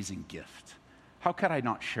amazing gift. How could I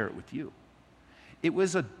not share it with you? It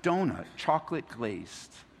was a donut, chocolate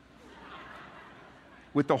glazed,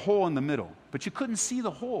 with the hole in the middle. But you couldn't see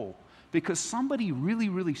the hole because somebody really,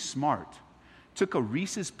 really smart took a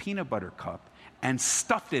Reese's peanut butter cup and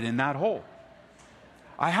stuffed it in that hole.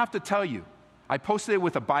 I have to tell you, I posted it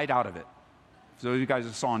with a bite out of it. So you guys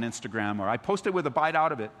saw on Instagram, or I posted with a bite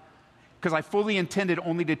out of it because I fully intended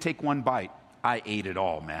only to take one bite. I ate it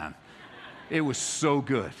all, man. It was so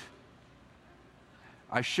good.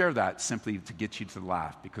 I share that simply to get you to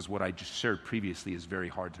laugh because what I just shared previously is very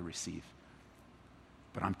hard to receive.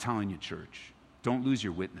 But I'm telling you, church, don't lose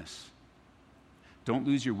your witness. Don't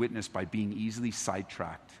lose your witness by being easily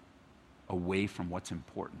sidetracked away from what's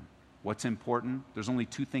important. What's important? There's only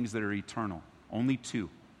two things that are eternal. Only two.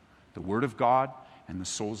 The Word of God and the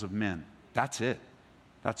souls of men. That's it.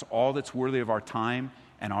 That's all that's worthy of our time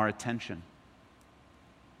and our attention.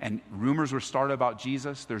 And rumors were started about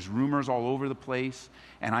Jesus. There's rumors all over the place.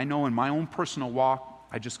 And I know in my own personal walk,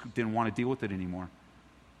 I just didn't want to deal with it anymore.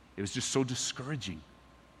 It was just so discouraging.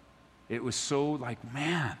 It was so like,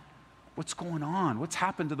 man, what's going on? What's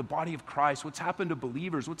happened to the body of Christ? What's happened to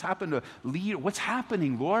believers? What's happened to leaders? What's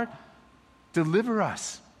happening, Lord? Deliver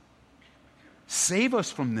us. Save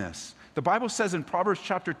us from this. The Bible says in Proverbs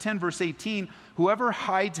chapter 10, verse 18, whoever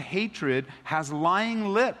hides hatred has lying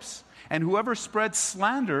lips, and whoever spreads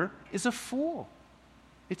slander is a fool.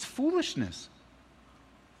 It's foolishness.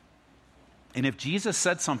 And if Jesus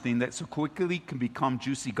said something that so quickly can become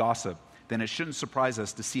juicy gossip, then it shouldn't surprise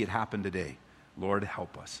us to see it happen today. Lord,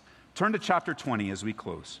 help us. Turn to chapter 20 as we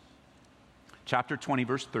close. Chapter 20,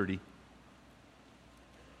 verse 30.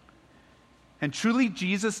 And truly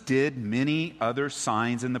Jesus did many other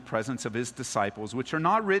signs in the presence of his disciples, which are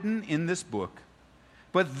not written in this book.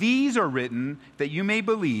 But these are written that you may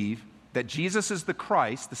believe that Jesus is the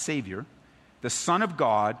Christ, the Savior, the Son of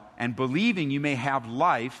God, and believing you may have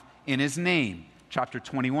life in his name. Chapter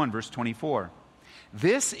 21, verse 24.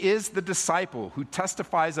 This is the disciple who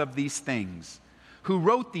testifies of these things, who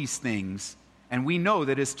wrote these things, and we know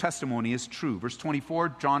that his testimony is true. Verse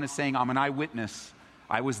 24, John is saying, I'm an eyewitness.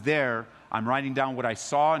 I was there. I'm writing down what I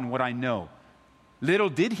saw and what I know. Little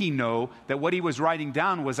did he know that what he was writing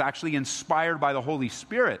down was actually inspired by the Holy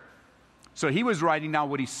Spirit. So he was writing down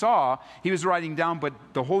what he saw. He was writing down, but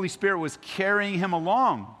the Holy Spirit was carrying him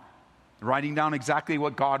along, writing down exactly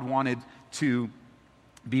what God wanted to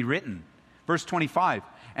be written. Verse 25,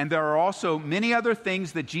 and there are also many other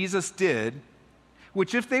things that Jesus did,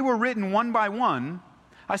 which if they were written one by one,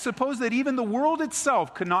 I suppose that even the world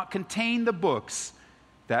itself could not contain the books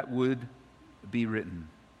that would be written.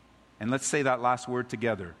 And let's say that last word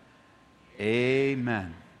together.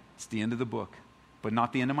 Amen. It's the end of the book, but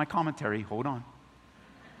not the end of my commentary. Hold on.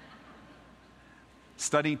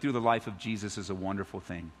 Studying through the life of Jesus is a wonderful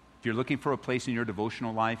thing. If you're looking for a place in your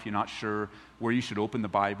devotional life, you're not sure where you should open the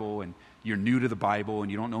Bible, and you're new to the Bible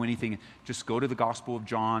and you don't know anything, just go to the Gospel of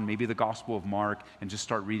John, maybe the Gospel of Mark, and just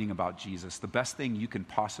start reading about Jesus. The best thing you can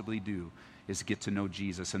possibly do is get to know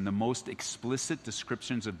Jesus. And the most explicit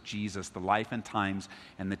descriptions of Jesus, the life and times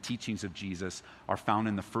and the teachings of Jesus, are found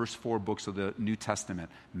in the first 4 books of the New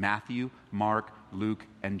Testament: Matthew, Mark, Luke,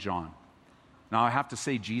 and John. Now, I have to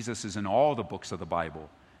say Jesus is in all the books of the Bible,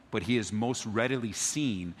 but he is most readily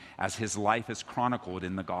seen as his life is chronicled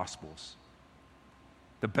in the Gospels.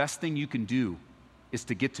 The best thing you can do is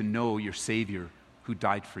to get to know your Savior who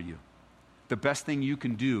died for you. The best thing you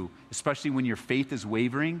can do, especially when your faith is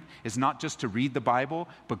wavering, is not just to read the Bible,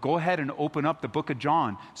 but go ahead and open up the book of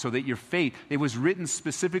John so that your faith, it was written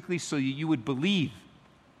specifically so you would believe,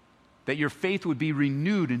 that your faith would be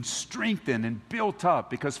renewed and strengthened and built up,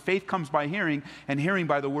 because faith comes by hearing, and hearing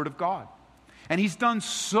by the word of God. And he's done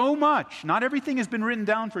so much. Not everything has been written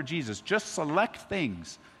down for Jesus, just select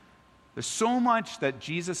things. There's so much that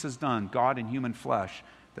Jesus has done, God in human flesh,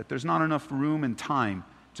 that there's not enough room and time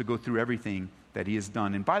to go through everything that he has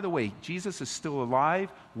done. And by the way, Jesus is still alive,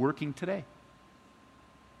 working today.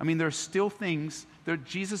 I mean, there are still things,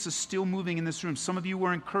 Jesus is still moving in this room. Some of you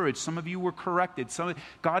were encouraged. Some of you were corrected.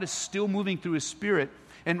 God is still moving through his Spirit.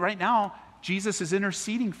 And right now, Jesus is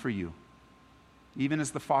interceding for you, even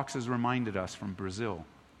as the fox has reminded us from Brazil,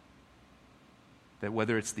 that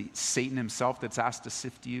whether it's the Satan himself that's asked to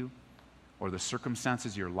sift you, or the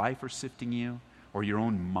circumstances of your life are sifting you, or your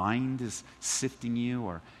own mind is sifting you,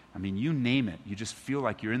 or, I mean, you name it. You just feel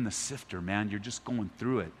like you're in the sifter, man. You're just going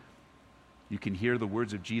through it. You can hear the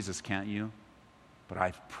words of Jesus, can't you? But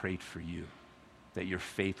I've prayed for you that your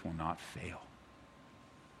faith will not fail.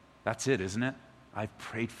 That's it, isn't it? I've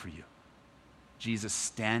prayed for you. Jesus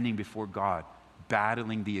standing before God,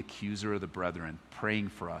 battling the accuser of the brethren, praying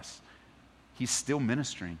for us. He's still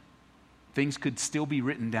ministering. Things could still be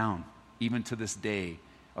written down, even to this day,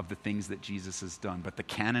 of the things that Jesus has done. But the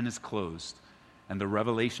canon is closed, and the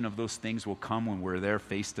revelation of those things will come when we're there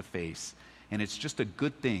face to face. And it's just a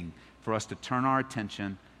good thing for us to turn our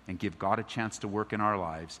attention and give God a chance to work in our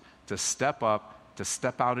lives, to step up, to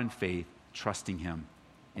step out in faith, trusting him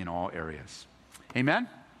in all areas. Amen?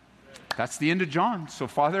 That's the end of John. So,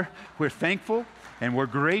 Father, we're thankful and we're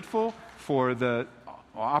grateful for the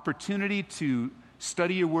opportunity to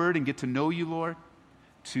study your word and get to know you, Lord,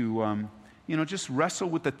 to just wrestle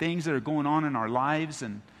with the things that are going on in our lives.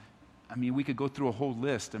 And I mean, we could go through a whole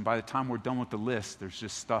list, and by the time we're done with the list, there's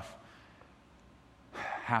just stuff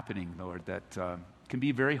happening, Lord, that can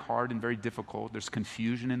be very hard and very difficult. There's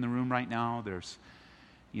confusion in the room right now. There's,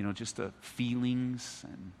 just the feelings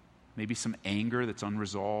and maybe some anger that's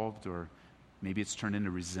unresolved, or maybe it's turned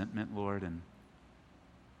into resentment, Lord. And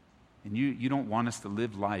you don't want us to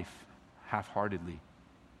live life half-heartedly.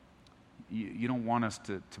 You don't want us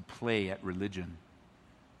to play at religion.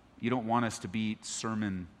 You don't want us to be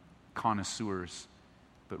sermon connoisseurs,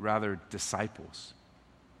 but rather disciples.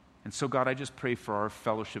 And so, God, I just pray for our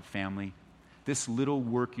fellowship family, this little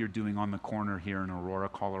work you're doing on the corner here in Aurora,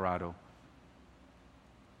 Colorado,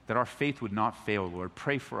 that our faith would not fail, Lord.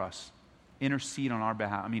 Pray for us. Intercede on our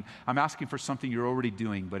behalf. I mean, I'm asking for something you're already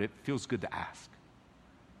doing, but it feels good to ask.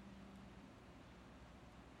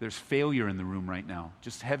 There's failure in the room right now,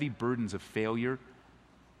 just heavy burdens of failure,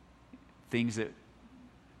 things that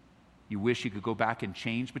you wish you could go back and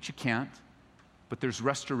change, but you can't. But there's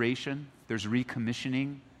restoration, there's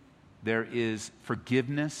recommissioning, there is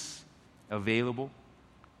forgiveness available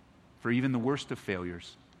for even the worst of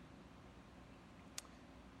failures.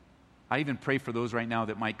 I even pray for those right now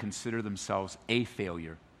that might consider themselves a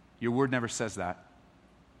failure. Your word never says that.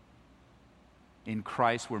 In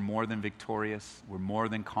Christ, we're more than victorious. We're more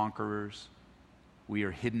than conquerors. We are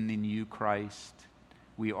hidden in you, Christ.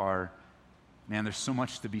 We are, man, there's so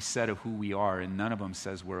much to be said of who we are, and none of them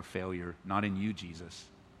says we're a failure. Not in you, Jesus.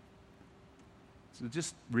 So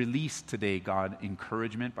just release today, God,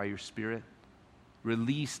 encouragement by your Spirit.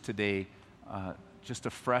 Release today just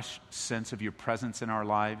a fresh sense of your presence in our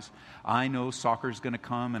lives. I know soccer's going to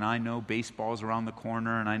come, and I know baseball's around the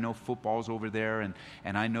corner, and I know football's over there, and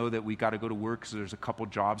I know that we got to go to work because there's a couple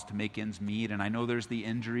jobs to make ends meet, and I know there's the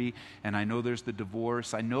injury, and I know there's the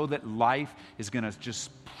divorce. I know that life is going to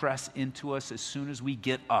just press into us as soon as we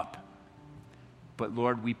get up. But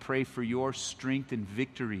Lord, we pray for your strength and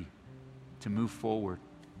victory to move forward.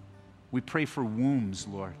 We pray for wombs,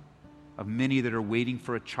 Lord, of many that are waiting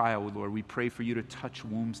for a child, Lord. We pray for you to touch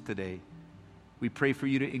wombs today. We pray for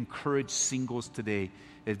you to encourage singles today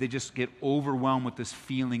as they just get overwhelmed with this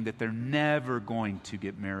feeling that they're never going to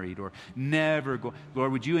get married or never go.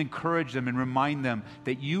 Lord, would you encourage them and remind them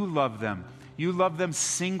that you love them. You love them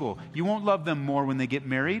single. You won't love them more when they get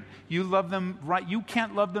married. You love them right. You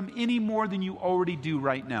can't love them any more than you already do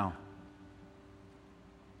right now.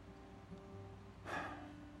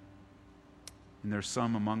 And there's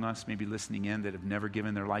some among us maybe listening in that have never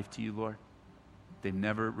given their life to you, Lord. They've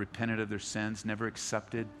never repented of their sins, never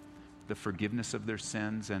accepted the forgiveness of their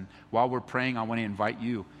sins. And while we're praying, I want to invite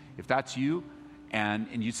you. If that's you, and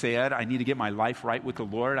you say, Ed, I need to get my life right with the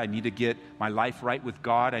Lord. I need to get my life right with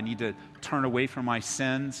God. I need to turn away from my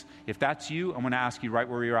sins. If that's you, I'm going to ask you right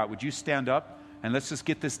where you're at. Would you stand up and let's just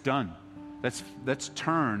get this done? Let's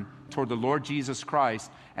turn toward the Lord Jesus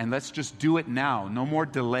Christ and let's just do it now. No more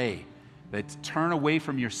delay. Let's turn away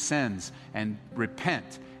from your sins and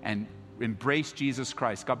repent and embrace Jesus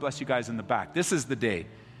Christ. God bless you guys in the back. This is the day.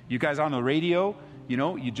 You guys on the radio,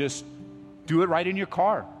 you just do it right in your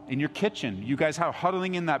car, in your kitchen. You guys are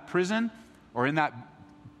huddling in that prison or in that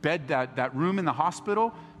bed, that room in the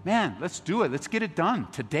hospital. Man, let's do it. Let's get it done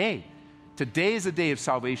today. Today is the day of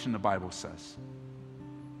salvation, the Bible says.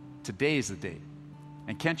 Today is the day.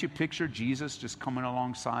 And can't you picture Jesus just coming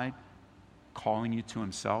alongside, calling you to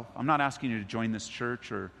himself? I'm not asking you to join this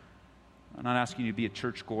church, or I'm not asking you to be a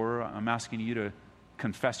church goer. I'm asking you to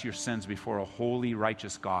confess your sins before a holy,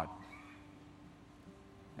 righteous God.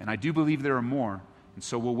 And I do believe there are more, and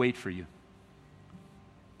so we'll wait for you.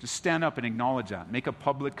 Just stand up and acknowledge that. Make a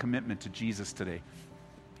public commitment to Jesus today.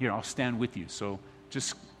 Here, I'll stand with you. So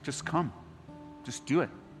just come. Just do it.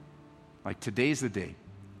 Like today's the day.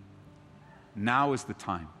 Now is the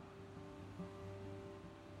time.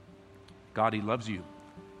 God, he loves you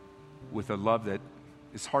with a love that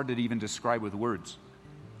is hard to even describe with words.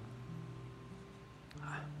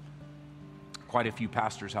 Quite a few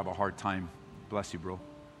pastors have a hard time, bless you, bro,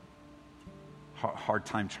 hard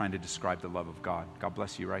time trying to describe the love of God. God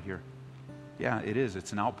bless you right here. Yeah, it is.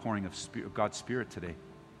 It's an outpouring of God's Spirit today.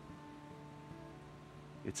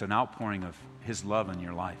 It's an outpouring of his love in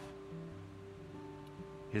your life.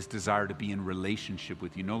 His desire to be in relationship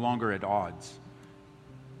with you, no longer at odds.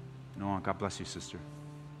 No, God bless you, sister.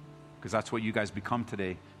 Because that's what you guys become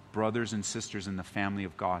today, brothers and sisters in the family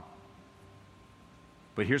of God.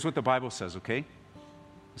 But here's what the Bible says, okay?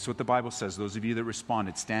 This is what the Bible says. Those of you that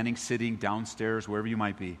responded, standing, sitting, downstairs, wherever you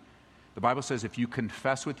might be. The Bible says if you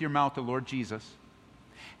confess with your mouth the Lord Jesus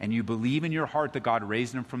and you believe in your heart that God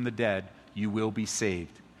raised him from the dead, you will be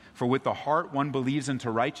saved. For with the heart one believes unto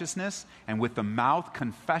righteousness, and with the mouth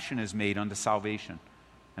confession is made unto salvation.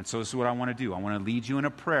 And so this is what I want to do. I want to lead you in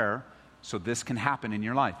a prayer so this can happen in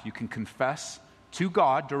your life. You can confess to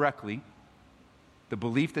God directly the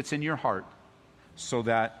belief that's in your heart, so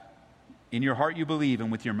that in your heart you believe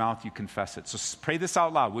and with your mouth you confess it. So pray this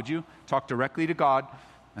out loud, would you? Talk directly to God,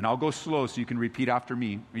 and I'll go slow so you can repeat after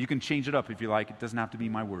me. Or you can change it up if you like. It doesn't have to be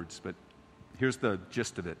my words, but here's the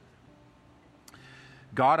gist of it.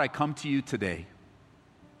 God, I come to you today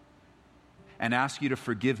and ask you to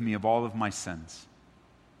forgive me of all of my sins.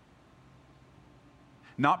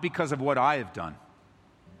 Not because of what I have done,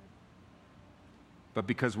 but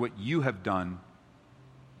because what you have done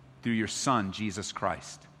through your Son, Jesus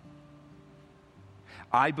Christ.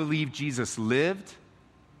 I believe Jesus lived,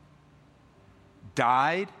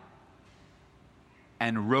 died,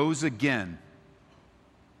 and rose again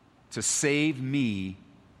to save me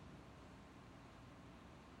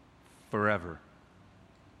forever.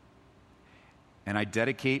 And I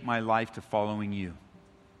dedicate my life to following you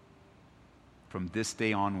from this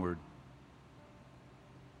day onward.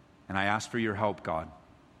 And I ask for your help, God,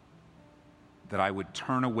 that I would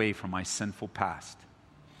turn away from my sinful past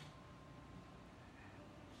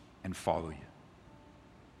and follow you.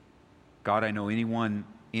 God, I know anyone,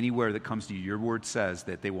 anywhere that comes to you, your word says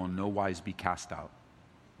that they will in no wise be cast out.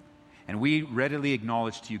 And we readily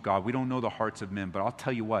acknowledge to you, God, we don't know the hearts of men, but I'll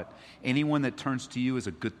tell you what, anyone that turns to you is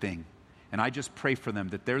a good thing. And I just pray for them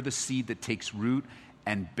that they're the seed that takes root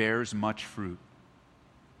and bears much fruit.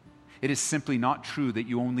 It is simply not true that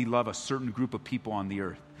you only love a certain group of people on the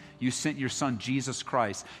earth. You sent your Son, Jesus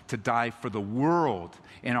Christ, to die for the world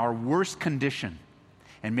in our worst condition.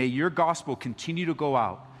 And may your gospel continue to go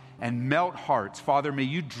out and melt hearts. Father, may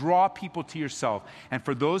you draw people to yourself. And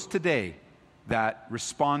for those today that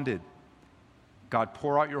responded, God,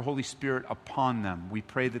 pour out your Holy Spirit upon them. We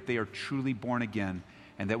pray that they are truly born again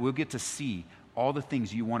and that we'll get to see all the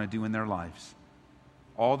things you want to do in their lives.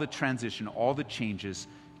 All the transition, all the changes.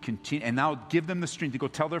 Continue, and now give them the strength to go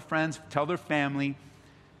tell their friends, tell their family,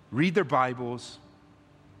 read their Bibles,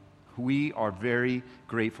 We are very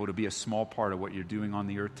grateful to be a small part of what you're doing on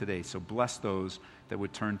the earth today. So bless those that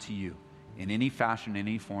would turn to you in any fashion, in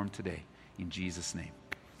any form today. In Jesus' name.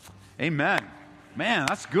 Amen. Man,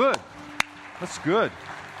 that's good. That's good.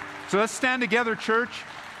 So let's stand together, church.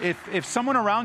 If someone around